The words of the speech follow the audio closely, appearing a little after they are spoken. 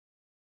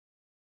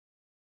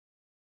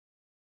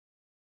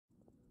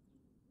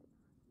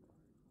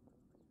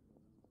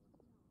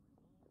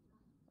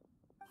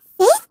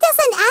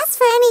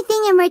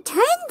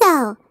return,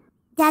 though,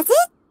 does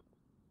it?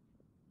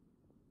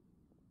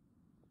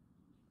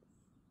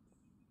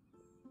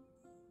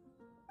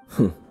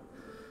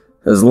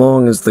 As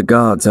long as the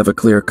gods have a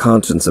clear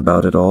conscience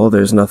about it all,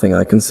 there's nothing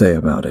I can say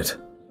about it.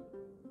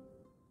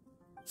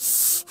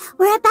 Shh!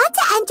 We're about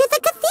to enter the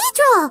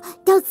cathedral!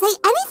 Don't say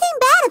anything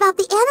bad about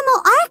the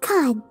Animal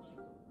Archon!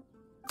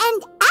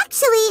 And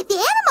actually,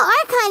 the Animal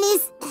Archon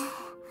is...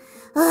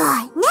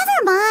 never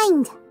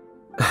mind!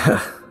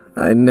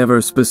 I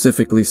never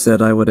specifically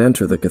said I would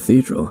enter the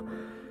cathedral.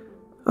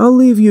 I'll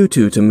leave you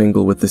two to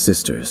mingle with the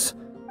sisters.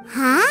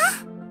 Huh?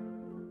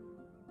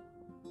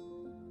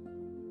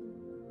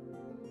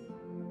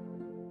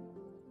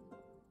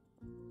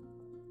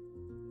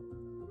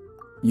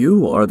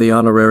 You are the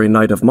honorary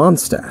knight of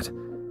Mondstadt.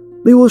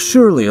 They will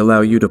surely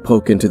allow you to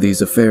poke into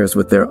these affairs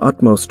with their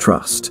utmost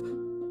trust.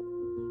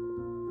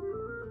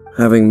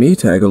 Having me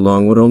tag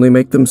along would only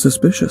make them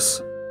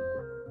suspicious.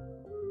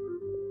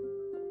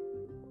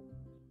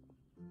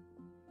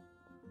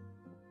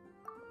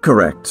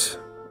 Correct.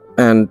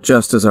 And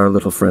just as our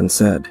little friend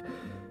said,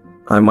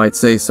 I might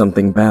say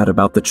something bad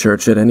about the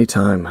church at any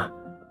time.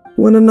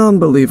 When a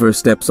non-believer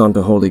steps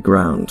onto holy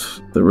ground,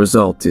 the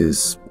result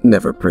is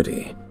never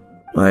pretty.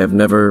 I have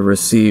never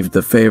received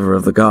the favor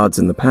of the gods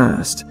in the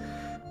past.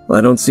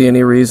 I don't see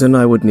any reason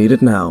I would need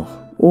it now,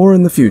 or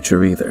in the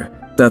future either.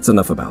 That's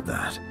enough about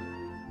that.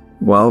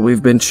 While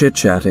we've been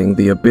chit-chatting,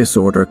 the Abyss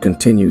Order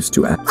continues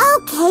to act.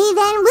 Okay,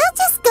 then we'll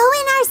just go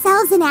in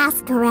ourselves and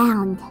ask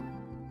around.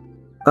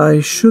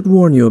 I should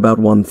warn you about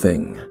one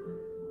thing.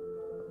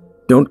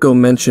 Don't go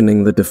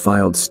mentioning the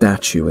defiled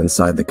statue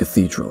inside the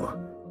cathedral.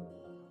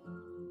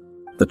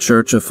 The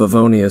Church of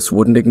Favonius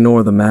wouldn't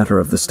ignore the matter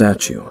of the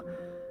statue,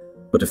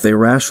 but if they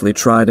rashly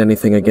tried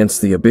anything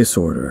against the Abyss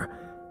Order,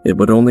 it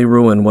would only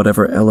ruin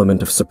whatever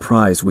element of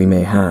surprise we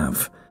may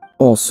have.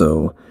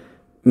 Also,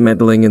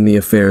 meddling in the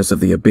affairs of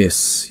the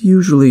Abyss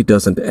usually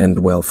doesn't end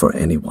well for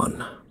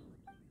anyone.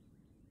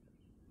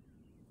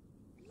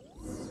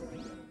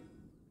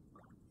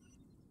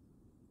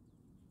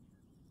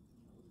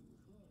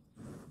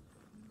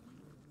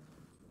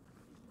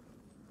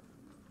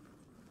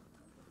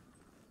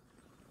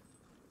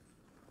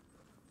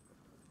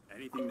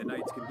 Anything the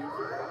knights can do?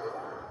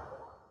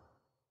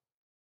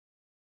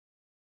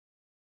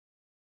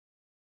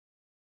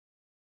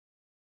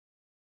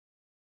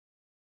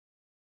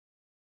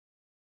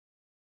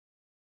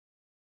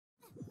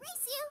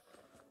 Race you!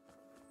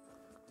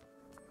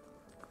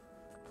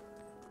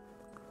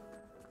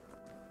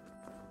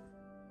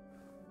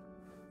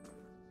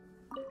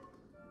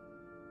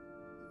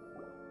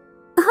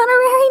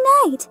 Honorary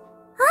Knight!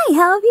 Hi,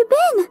 how have you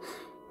been?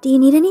 Do you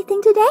need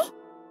anything today?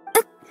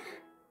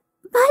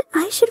 But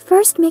I should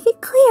first make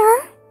it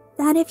clear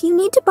that if you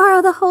need to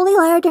borrow the Holy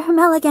Lyre to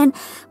Hermel again,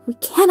 we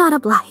cannot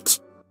oblige.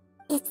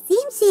 It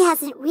seems she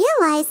hasn't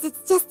realized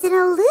it's just an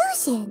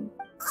illusion.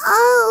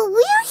 Oh,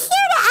 we're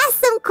here to ask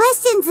some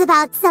questions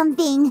about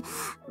something.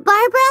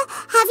 Barbara,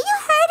 have you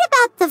heard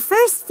about the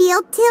first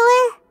field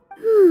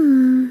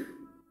tiller?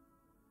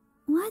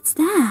 What's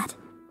that?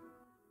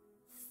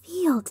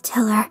 Field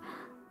tiller.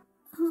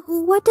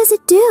 What does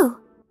it do?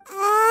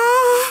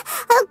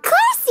 Of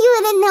course you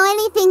wouldn't know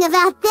anything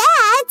about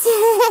that.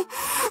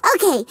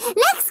 Okay,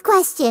 next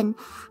question.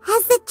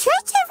 Has the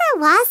church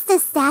ever lost a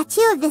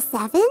statue of the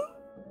Seven?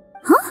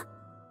 Huh?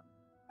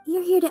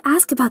 You're here to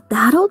ask about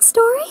that old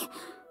story?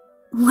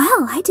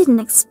 Well, I didn't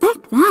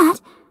expect that.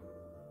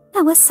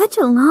 That was such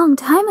a long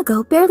time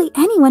ago, barely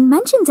anyone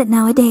mentions it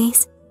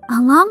nowadays.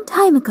 A long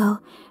time ago,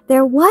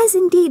 there was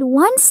indeed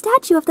one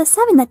statue of the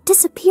Seven that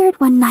disappeared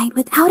one night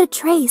without a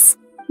trace.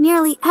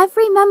 Nearly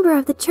every member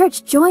of the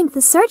church joined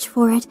the search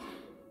for it.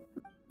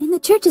 In the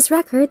church's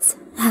records,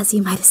 as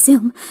you might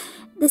assume,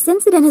 this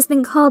incident has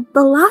been called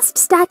the Lost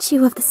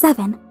Statue of the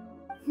Seven.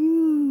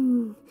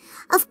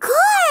 Of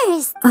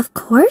course! Of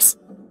course?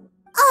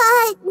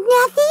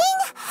 Nothing?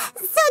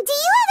 So do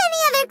you have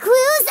any other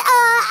clues?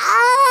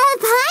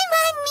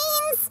 Paimon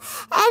means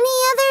any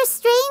other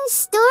strange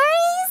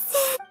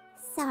stories?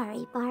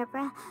 Sorry,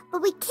 Barbara,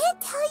 but we can't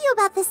tell you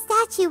about the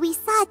statue we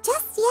saw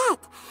just yet.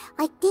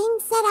 Like Dane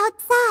said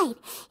outside,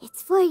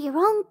 it's for your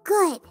own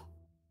good.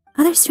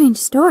 Other strange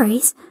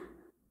stories?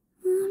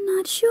 I'm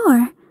not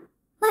sure.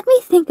 Let me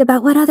think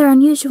about what other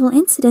unusual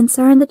incidents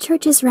are in the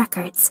church's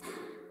records.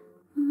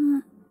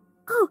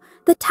 Oh,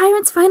 the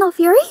Tyrant's Final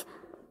Fury?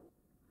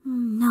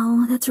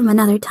 No, that's from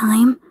another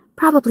time.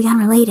 Probably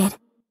unrelated.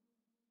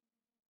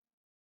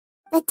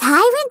 The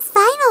Tyrant's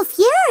Final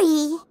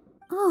Fury?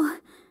 Oh,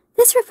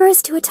 this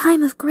refers to a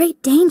time of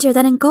great danger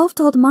that engulfed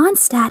old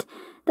Mondstadt,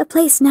 the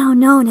place now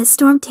known as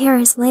Storm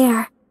Terror's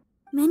lair.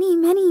 Many,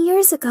 many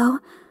years ago,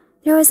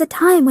 there was a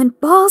time when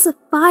balls of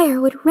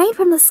fire would rain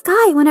from the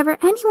sky whenever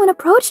anyone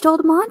approached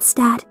old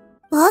Mondstadt.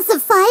 Balls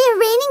of fire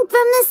raining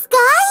from the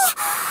sky?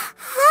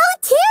 How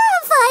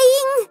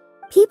terrifying!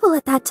 People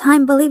at that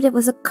time believed it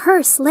was a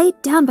curse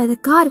laid down by the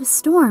god of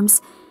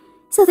storms,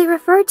 so they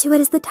referred to it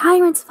as the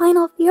Tyrant's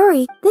Final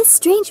Fury. This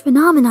strange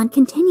phenomenon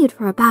continued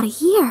for about a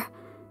year.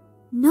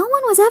 No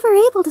one was ever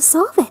able to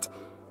solve it.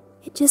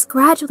 it just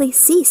gradually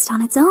ceased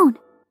on its own.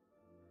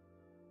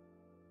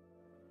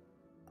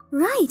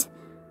 Right.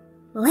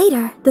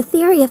 Later, the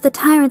theory of the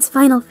tyrant's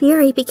final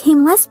fury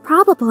became less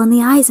probable in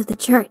the eyes of the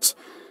church.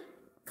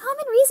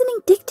 Common reasoning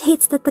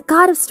dictates that the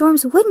god of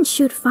storms wouldn't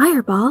shoot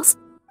fireballs.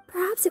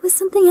 Perhaps it was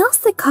something else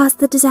that caused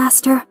the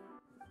disaster.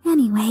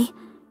 Anyway,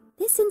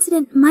 this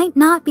incident might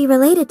not be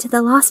related to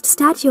the lost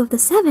statue of the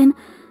Seven,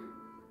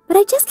 but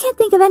I just can't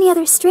think of any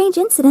other strange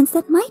incidents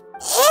that might—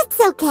 It's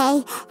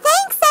okay.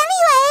 Thanks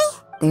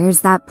anyway.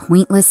 There's that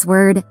pointless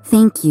word,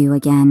 thank you,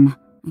 again.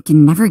 I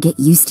can never get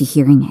used to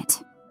hearing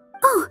it.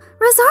 Oh,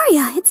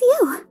 Rosaria, it's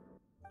you.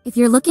 If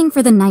you're looking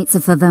for the Knights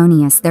of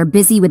Favonius, they're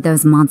busy with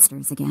those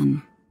monsters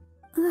again.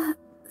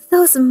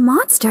 Those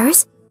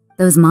monsters?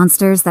 Those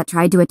monsters that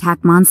tried to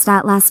attack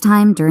Mondstadt last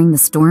time during the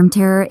Storm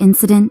Terror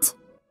incident?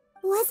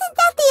 Wasn't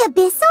that the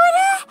Abyss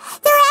Order?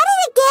 They're at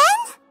it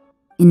again?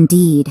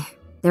 Indeed.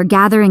 They're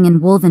gathering in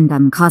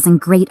Wolvendom, causing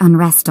great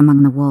unrest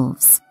among the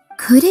wolves.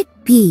 Could it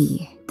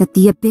be that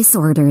the Abyss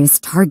Order is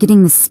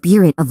targeting the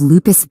spirit of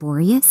Lupus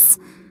Boreas?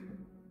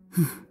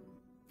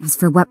 As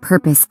for what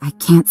purpose, I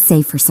can't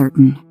say for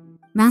certain.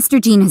 Master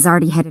Jean has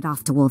already headed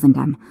off to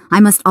Wolvendom.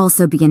 I must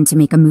also begin to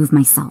make a move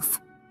myself.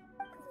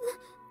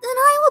 Then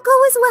I will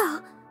go as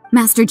well.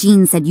 Master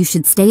Jean said you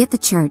should stay at the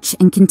church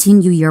and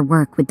continue your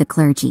work with the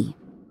clergy.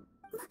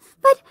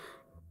 But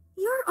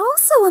you're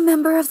also a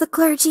member of the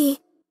clergy.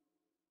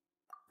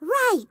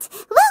 Right.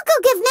 We'll go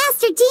give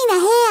Master Jean a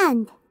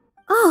hand.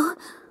 Oh,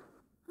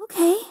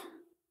 okay.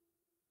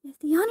 If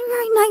the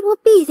honorary knight will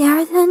be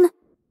there, then—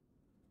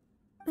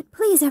 But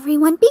please,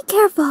 everyone, be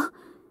careful.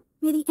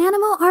 May the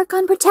Animal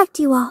Archon protect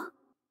you all.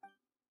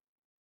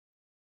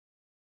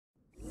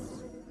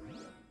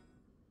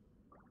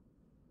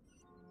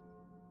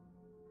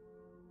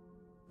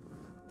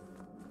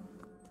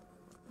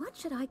 What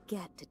should I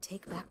get to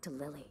take back to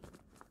Lily?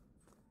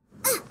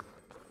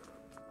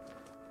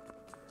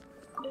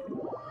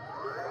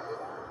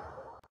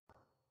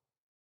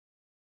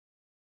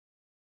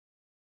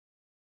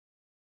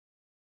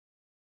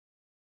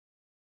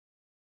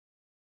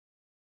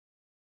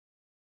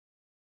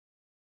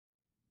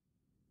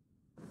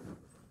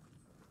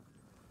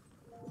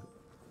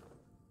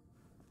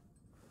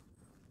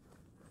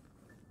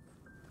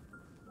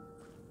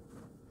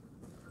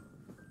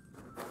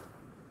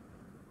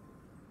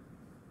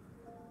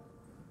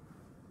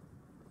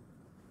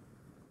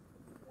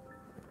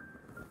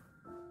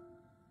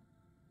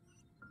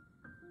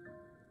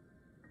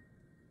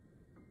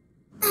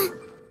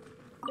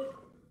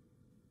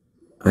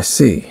 I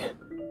see.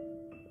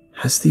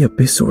 Has the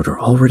Abyss Order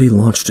already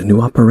launched a new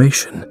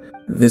operation?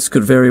 This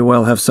could very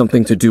well have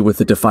something to do with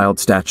the defiled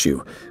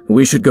statue.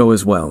 We should go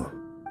as well.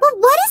 But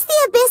what is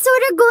the Abyss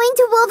Order going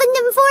to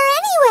Wolvendom for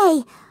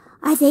anyway?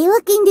 Are they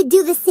looking to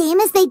do the same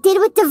as they did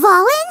with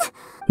Dvalin?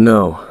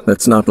 No,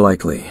 that's not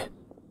likely.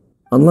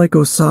 Unlike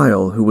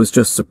Osile, who was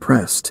just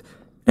suppressed,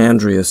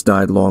 Andreas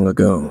died long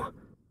ago.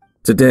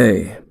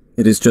 Today,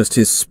 it is just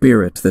his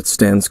spirit that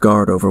stands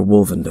guard over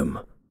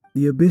Wolvendom.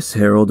 The Abyss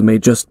Herald may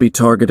just be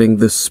targeting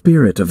the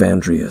spirit of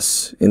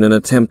Andreas in an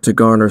attempt to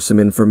garner some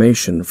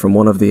information from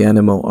one of the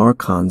Animo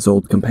Archon's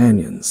old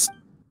companions.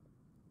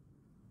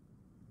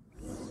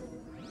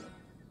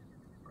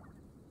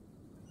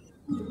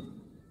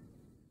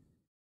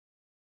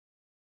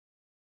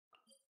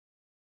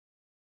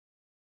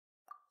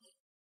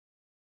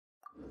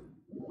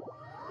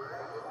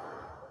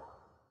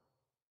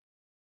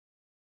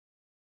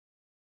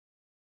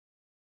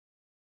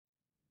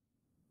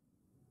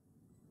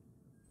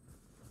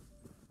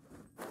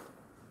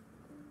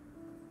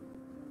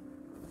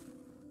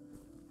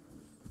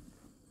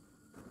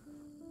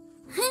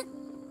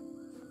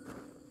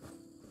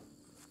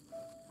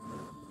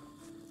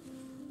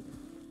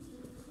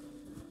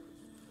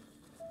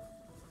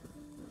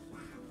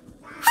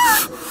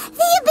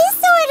 The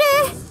Abyss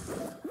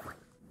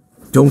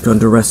Order! Don't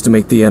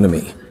underestimate the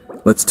enemy.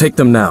 Let's take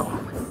them now.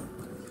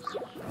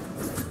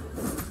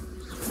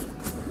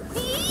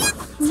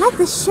 Let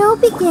the show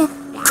begin.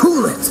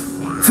 Cool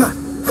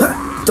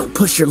it! Don't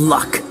push your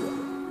luck.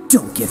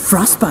 Don't get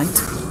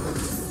frostbite.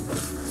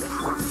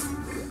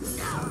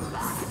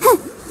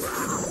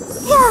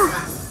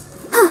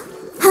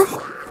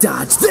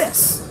 Dodge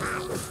this!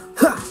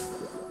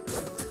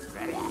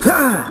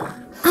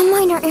 A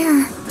minor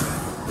error.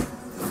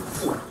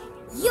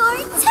 You're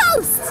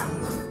toast!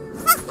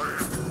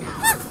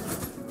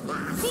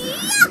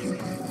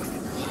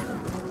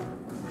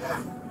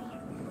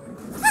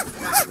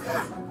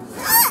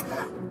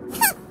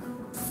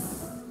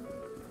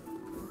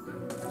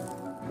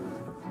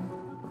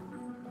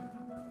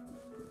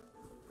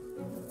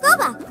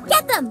 Boba,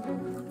 get them!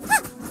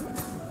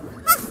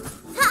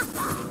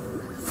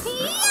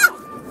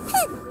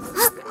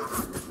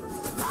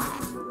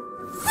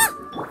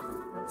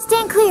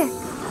 Stand clear.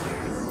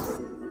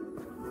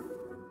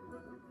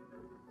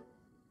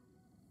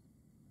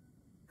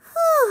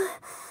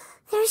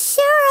 There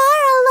sure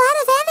are a lot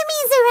of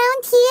enemies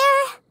around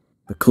here.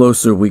 The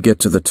closer we get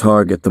to the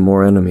target, the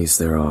more enemies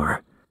there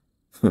are.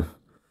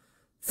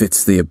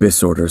 Fits the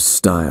Abyss Order's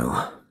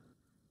style.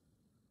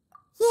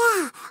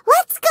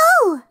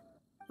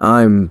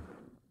 I'm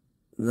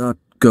not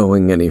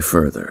going any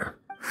further.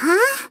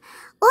 Huh?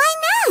 Why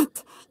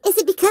not? Is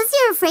it because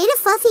you're afraid of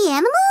fluffy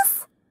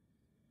animals?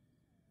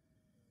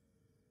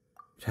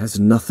 It has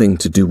nothing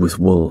to do with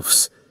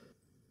wolves.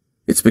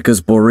 It's because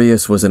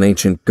Boreas was an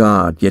ancient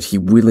god, yet he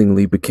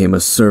willingly became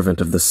a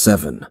servant of the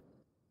Seven.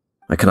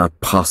 I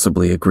cannot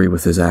possibly agree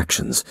with his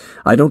actions.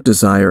 I don't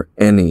desire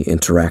any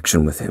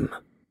interaction with him.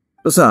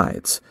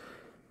 Besides,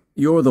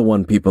 you're the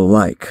one people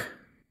like.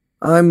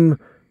 I'm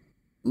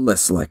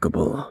less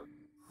likable.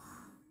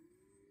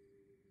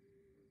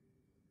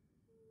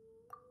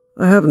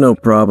 I have no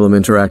problem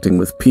interacting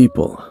with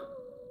people,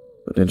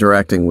 but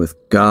interacting with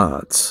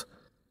gods,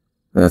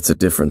 that's a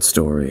different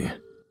story.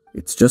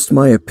 It's just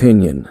my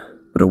opinion,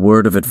 but a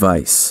word of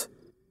advice.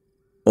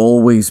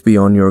 Always be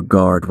on your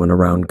guard when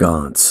around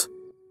gods.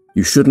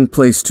 You shouldn't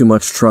place too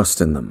much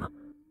trust in them,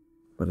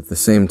 but at the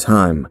same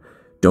time,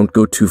 don't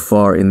go too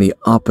far in the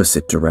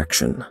opposite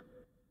direction.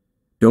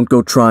 Don't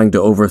go trying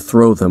to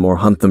overthrow them or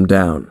hunt them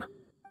down,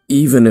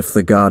 even if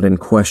the god in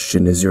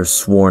question is your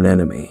sworn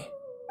enemy.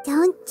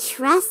 Don't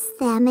trust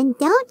them and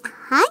don't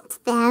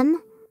hunt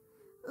them.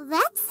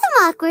 That's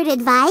some awkward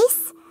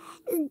advice.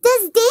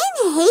 Does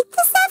Dan hate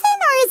the Seven,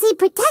 or is he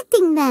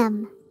protecting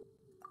them?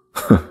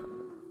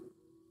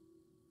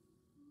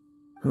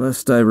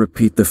 Lest I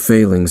repeat the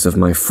failings of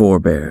my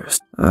forebears,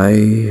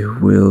 I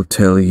will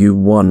tell you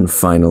one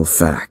final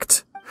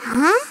fact.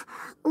 Huh?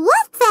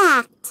 What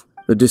fact?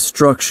 The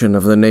destruction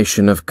of the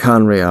nation of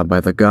Canria by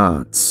the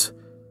gods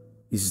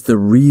is the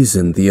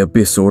reason the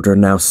Abyss Order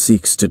now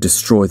seeks to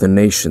destroy the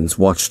nations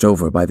watched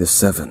over by the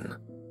Seven.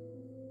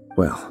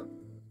 Well,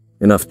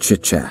 enough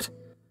chit-chat.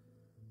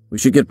 We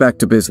should get back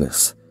to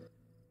business.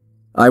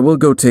 I will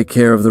go take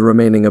care of the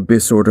remaining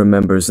Abyss Order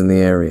members in the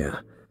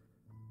area.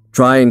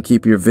 Try and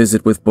keep your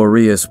visit with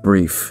Boreas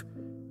brief.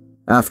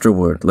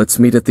 Afterward, let's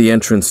meet at the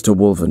entrance to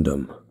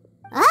Wolvendom.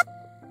 Up,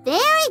 there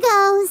he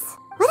goes.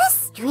 What a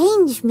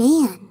strange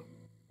man.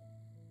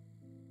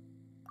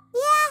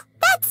 Yeah,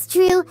 that's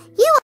true. You